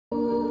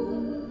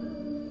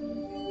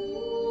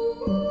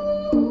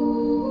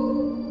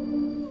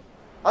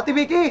Ate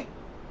Vicky!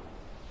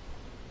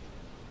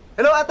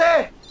 Hello,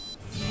 ate!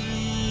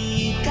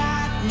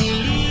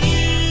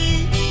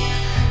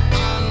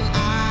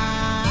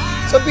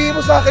 Sabihin mo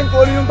sa akin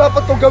kung ano yung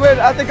dapat ko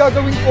gawin. Ate,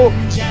 gagawin ko.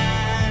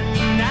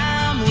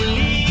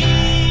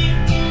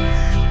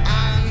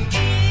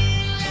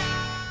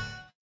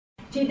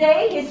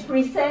 Today, he's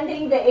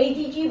presenting the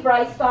ADG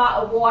Bright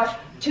Star Award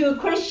to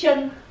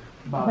Christian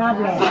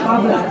Babler.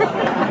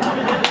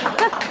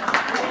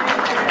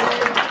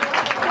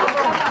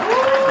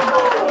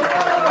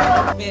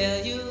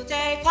 Will you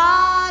take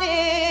part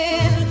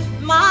in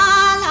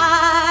my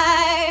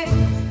life,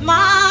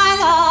 my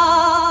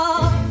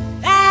love?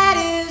 That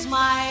is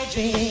my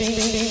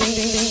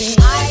dream.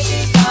 I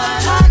just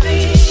wanna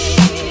dream.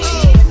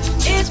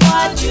 It's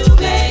what you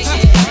make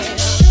it.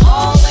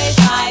 Always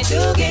try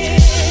to give.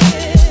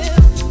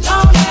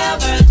 Don't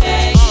ever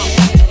take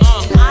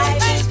it. I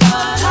just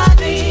wanna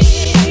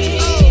dream.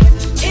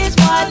 It's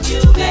what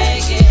you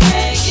make it.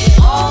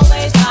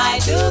 Always try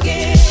to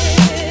give.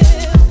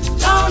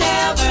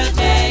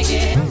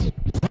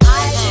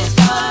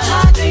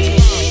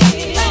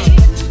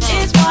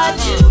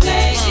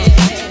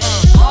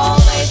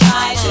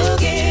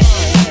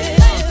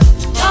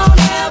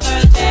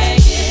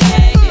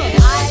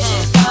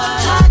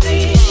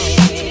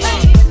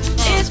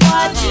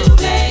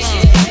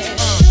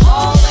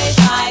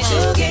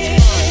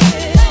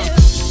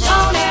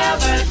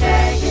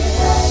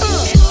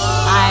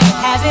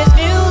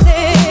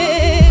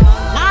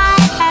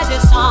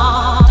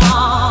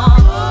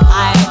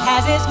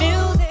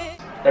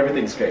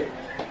 Everything's great.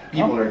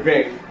 People are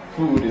great.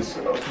 Food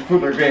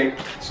are great.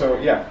 So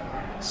yeah,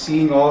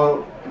 seeing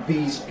all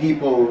these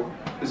people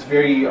is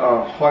very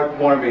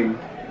heartwarming.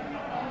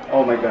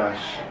 Oh my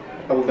gosh,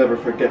 I will never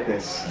forget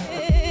this.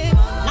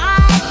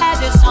 Life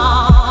has its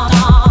song.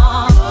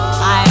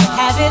 Life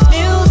has its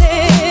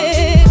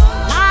music.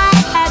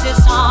 Life has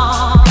its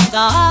songs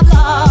of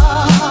love.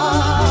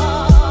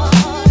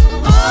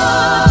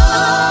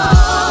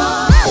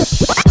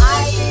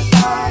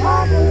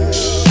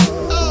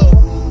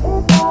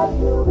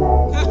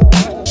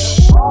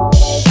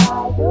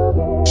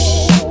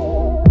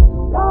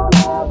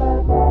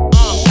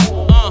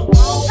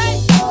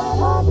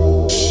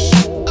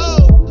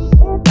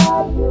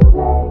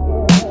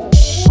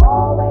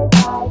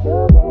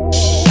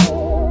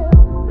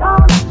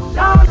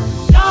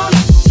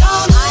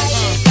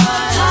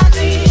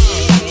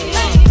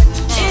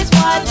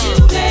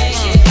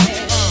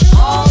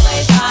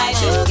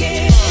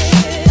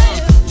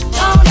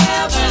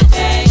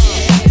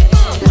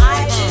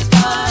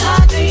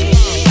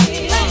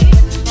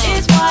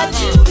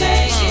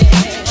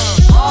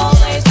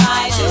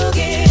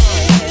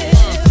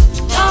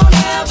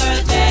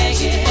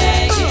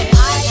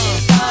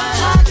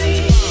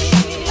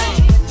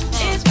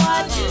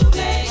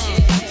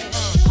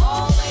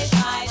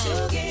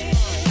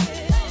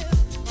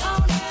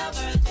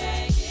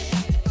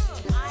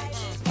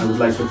 I would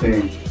like to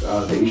thank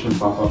the Asian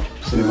Pop-Up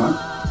Cinema,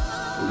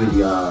 the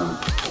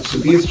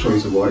Sophia's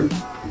Choice Award.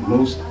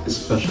 Most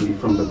especially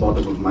from the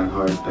bottom of my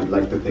heart, I'd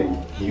like to thank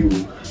you,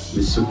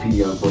 Miss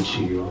Sophia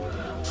Bochillo,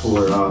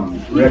 for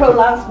You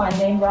pronounced my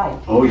name right.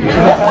 Oh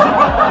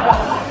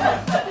yeah.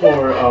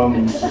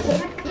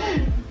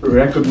 For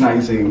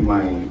recognizing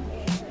my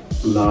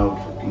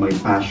love, my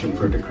passion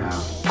for the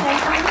craft.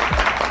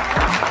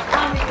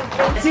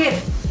 That's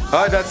it.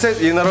 Hi, that's it.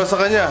 Yung naro sa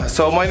kanya.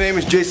 So my name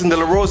is Jason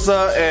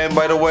DelaRosa, and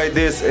by the way,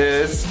 this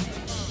is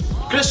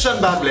Christian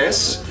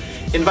Bables,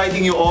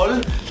 inviting you all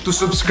to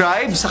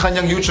subscribe sa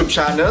kanyang YouTube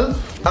channel.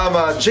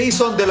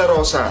 Jason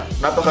DelaRosa.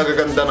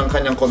 Napakagaganda ng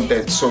kanyang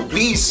content. So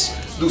please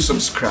do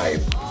subscribe.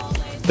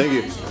 Thank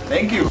you.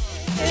 Thank you.